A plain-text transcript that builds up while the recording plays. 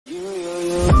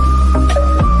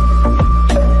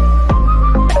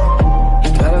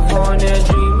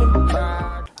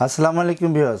আসসালামু আলাইকুম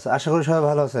ভিউয়ার্স, আশা করি সবাই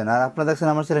ভালো আছেন। আর আপনারা দেখছেন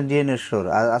আমার চ্যানেল ডিএনএ স্টোর।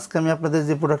 আর আজকে আমি আপনাদের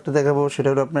যে প্রোডাক্টটা দেখাবো সেটা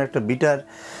হলো আপনার একটা বিটার,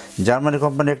 জার্মানি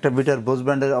কোম্পানির একটা বিটার, বোস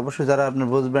ব্র্যান্ডের। অবশ্যই যারা আপনার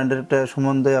বোস ব্র্যান্ডেরটা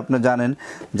সম্বন্ধে আপনি জানেন,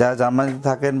 যারা জার্মানিতে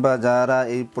থাকেন বা যারা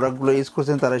এই প্রোডাক্টগুলো ইউজ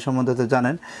করছেন তারা এই সম্বন্ধে তো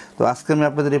জানেন। তো আজকে আমি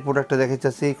আপনাদের এই প্রোডাক্টটা দেখাতে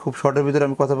চাচ্ছি। খুব শর্টের ভিতরে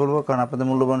আমি কথা বলবো, কারণ আপনাদের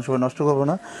মূল্যবান সময় নষ্ট করবো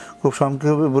না, খুব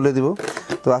সংক্ষেপে বলে দিব।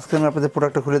 তো আজকে আমি আপনাদের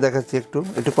প্রোডাক্টটা খুলে দেখাচ্ছি।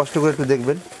 একটু কষ্ট করে একটু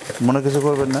দেখবেন, মনে কিছু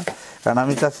করবেন না, কারণ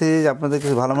আমি চাচ্ছি যে আপনাদের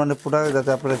কিছু ভালো মানের প্রোডাক্ট যাতে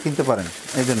আপনারা কিনতে পারেন,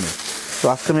 এই জন্য। তো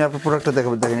আজকে আমি আপনার প্রোডাক্টটা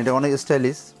দেখাবো। দেখেন, এটা অনেক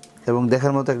স্টাইলিশ এবং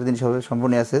দেখার মতো একটা জিনিস হবে,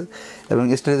 সম্পূর্ণ অ্যাসেস এবং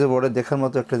স্টাইলিশের বড় দেখার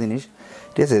মতো একটা জিনিস,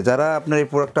 ঠিক আছে। যারা আপনার এই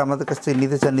প্রোডাক্টটা আমাদের কাছ থেকে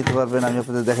নিতে চান, নিতে পারবেন। আমি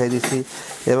আপনাদের দেখাই দিচ্ছি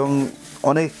এবং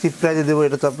অনেক চিপ প্রাইজে দেবো,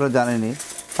 এটা তো আপনারা জানেনই।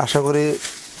 আশা করি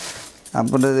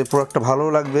আপনাদের এই প্রোডাক্টটা ভালোও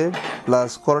লাগবে, প্লাস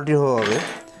কোয়ালিটিও হবে।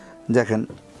 দেখেন,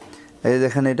 এই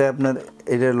দেখেন, এটা আপনার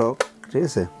এটা লক, ঠিক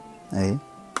আছে। এই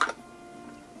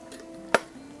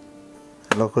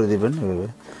লক করে দিবেন এভাবে,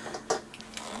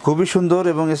 খুবই সুন্দর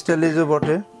এবং স্টাইলিশও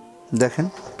বটে। দেখেন,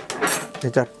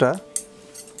 এই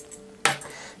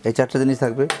চারটা জিনিস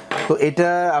থাকবে। তো এটা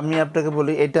আমি আপনাকে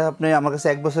বলি, এটা আপনি আমার কাছে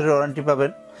 1 বছরের ওয়ারেন্টি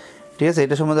পাবেন, ঠিক আছে।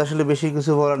 এটা সম্বন্ধে আসলে বেশি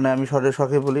কিছু বলার নেই, আমি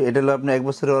শখে বলি। এটা হলো আপনি 1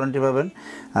 বছরের ওয়ারেন্টি পাবেন।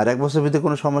 আর 1 বছরের ভিতরে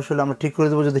কোনো সমস্যা হলে আমরা ঠিক করে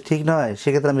দেবো। যদি ঠিক না হয়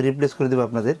সেক্ষেত্রে আমি রিপ্লেস করে দেবো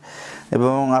আপনাদের।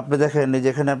 এবং আপনি দেখেন,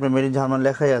 যেখানে আপনার মেড ইন জার্মান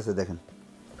লেখাই আছে, দেখেন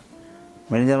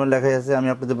মেড ইন জার্মান লেখাই আছে। আমি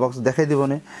আপনাদের বক্স দেখাই দিব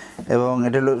না। এবং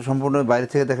এটা হলো সম্পূর্ণ বাইরে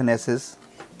থেকে দেখেন অ্যাসেস,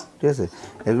 ঠিক আছে।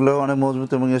 এগুলো অনেক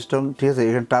মজবুত এবং স্ট্রং, ঠিক আছে।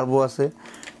 এখানে টার্বো আছে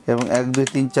এবং 1 2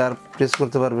 3 4 প্রেস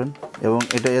করতে পারবেন। এবং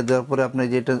এটা দেওয়ার পরে আপনি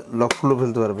যে এটা লক খুলে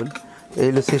ফেলতে পারবেন। এই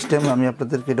হলো সিস্টেম। আমি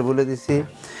আপনাদেরকে এটা বলে দিচ্ছি।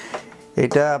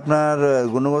 এটা আপনার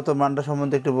গুণগত মানটা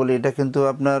সম্বন্ধে একটু বলি। এটা কিন্তু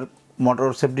আপনার মোটর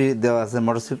সেফটি দেওয়া আছে,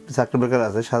 মোটর সেফটি সার্কিট ব্রেকার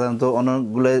আছে। সাধারণত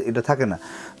অনেকগুলো এটা থাকে না,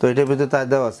 তো এটার ভিতরে তার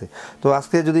দেওয়া আছে। তো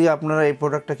আজকে যদি আপনারা এই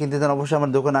প্রোডাক্টটা কিনতে চান, অবশ্যই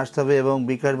আমার দোকানে আসতে হবে এবং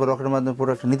বিকাশ বা রকেটের মাধ্যমে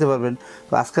প্রোডাক্টটা নিতে পারবেন।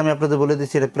 তো আজকে আমি আপনাদের বলে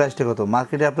দিচ্ছি এটা প্রাইসটা কত।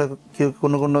 মার্কেটে আপনার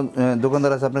কোনো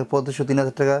দোকানদার আছে আপনাকে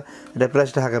 2500-3000 টাকা এটা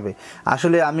প্রাইসটা হাঁকাবে।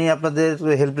 আসলে আমি আপনাদের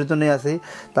হেল্পের জন্যই আছি।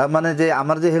 তার মানে যে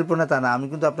আমার যে হেল্প না তা না, আমি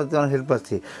কিন্তু আপনাদের অনেক হেল্প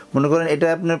পাচ্ছি। মনে করেন এটা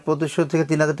আপনার 2500 থেকে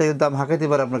 3000 টাকা দাম হাঁকাইতে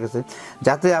পারে আপনার কাছে,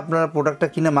 যাতে আপনারা প্রোডাক্টটা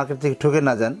কিনে মার্কেট থেকে ঠকে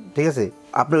না যান, ঠিক আছে।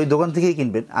 আপনি ওই দোকান থেকেই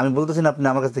কিনবেন, আমি বলতেছি না আপনি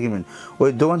আমার কাছ থেকে কিনবেন। ওই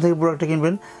দোকান থেকে প্রোডাক্টটা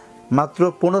কিনবেন, মাত্র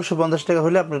 1550 টাকা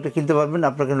হলে আপনি এটা কিনতে পারবেন।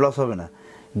 আপনার কিন্তু লস হবে না,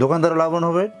 দোকানদারও লাভবান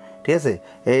হবে, ঠিক আছে।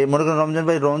 এই মনে করেন রমজান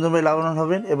ভাই লাভবান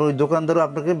হবেন এবং ওই দোকানদারও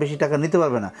আপনাকে বেশি টাকা নিতে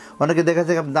পারবে না। অনেকে দেখা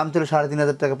যাচ্ছে দাম ছিল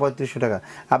 3500 টাকা, 3500 টাকা,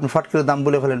 আপনি ফট করে দাম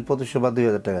বলে ফেলেন 2500 বা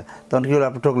 2000 টাকা, তখন কী হলো,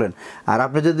 আপনি ঠকলেন। আর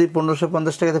আপনি যদি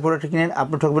 1550 টাকাতে প্রোডাক্ট কিনেন,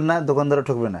 আপনি ঠকবেন না, দোকানদারও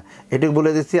ঠকবে না। এটুকু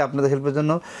বলে দিচ্ছি আপনাদের হেল্পের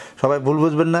জন্য। সবাই ভুল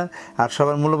বুঝবেন না আর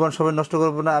সবার মূল্যবান সবাই নষ্ট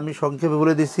করবেন না। আমি সংক্ষেপে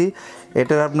বলে দিচ্ছি,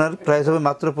 এটার আপনার প্রাইস হবে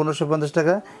মাত্র 1550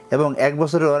 টাকা এবং 1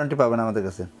 বছরের ওয়ারেন্টি পাবেন আমাদের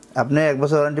কাছে। আপনি 1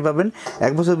 বছর ওয়ারেন্টি পাবেন।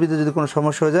 1 বছরের ভিতরে যদি কোনো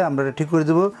সমস্যা হয়ে যায় আমরা এটা ঠিক করে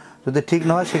দেবো। যদি ঠিক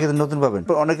না হয় সেক্ষেত্রে নতুন পাবেন।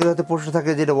 অনেকের হয়তো প্রশ্ন থাকে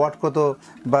যে এটা ওয়াট কত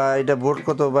বা এটা বোর্ড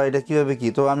কত বা এটা কীভাবে কী।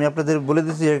 তো আমি আপনাদের বলে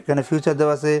দিচ্ছি, এখানে ফিউচার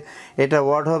দেওয়া আছে। এটা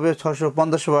ওয়াট হবে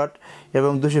 650 ওয়াট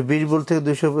এবং 220 ভোল্ট থেকে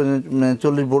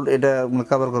 240 ভোল্ট এটা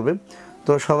কভার করবে।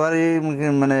 তো সবারই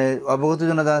মানে অবগতির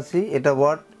জন্য জানাচ্ছি, এটা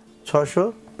ওয়াট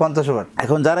 650 ওয়াট।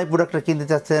 এখন যারা এই প্রোডাক্টটা কিনতে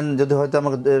চাচ্ছেন, যদি হয়তো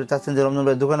আমাকে চাচ্ছেন যে রমজান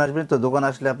ভাই দোকানে আসবেন, তো দোকানে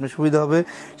আসলে আপনি সুবিধা হবে।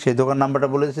 সেই দোকান নাম্বারটা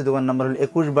বলে দিচ্ছি। দোকান নাম্বার হলো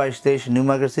 21-22-23 নিউ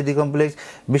মার্কেট সিটি কমপ্লেক্স,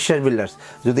 বিশ্বাস বিল্ডার্স।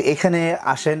 যদি এখানে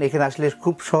আসেন, এখানে আসলে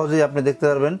খুব সহজেই আপনি দেখতে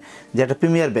পারবেন যে একটা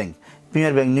প্রিমিয়ার ব্যাংক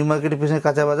নিউ মার্কেটের পিছনে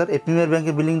কাঁচা বাজার। এই প্রিমিয়ার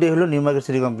ব্যাংকের বিল্ডিংটাই হলো নিউ মার্কেট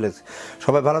সিটি কমপ্লেক্স।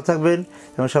 সবাই ভালো থাকবেন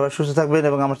এবং সবাই সুস্থ থাকবেন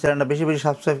এবং আমার চ্যানেলটা বেশি বেশি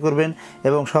সাবস্ক্রাইব করবেন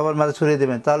এবং সবার মাঝে ছড়িয়ে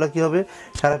দেবেন। তাহলে কী হবে,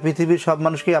 সারা পৃথিবীর সব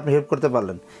মানুষকেই আপনি হেল্প করতে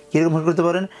পারলেন। কীরকম হেল্প করতে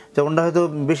পারেন, যেমনটা হয়তো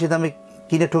বেশি দামে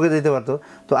কিনে ঠকে দিতে পারতো,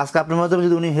 তো আজকে আপনার মাধ্যমে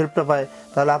যদি উনি হেল্পটা পায়,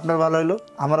 তাহলে আপনার ভালো হলো,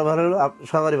 আমারও ভালো হলো,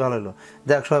 সবারই ভালো হলো।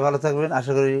 যাক, সবাই ভালো থাকবেন।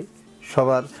 আশা করি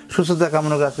সবার সুস্থতা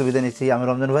কামনা করে আজকে বিদায় নিচ্ছি। আমি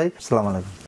রমজান ভাই, আসসালামু আলাইকুম।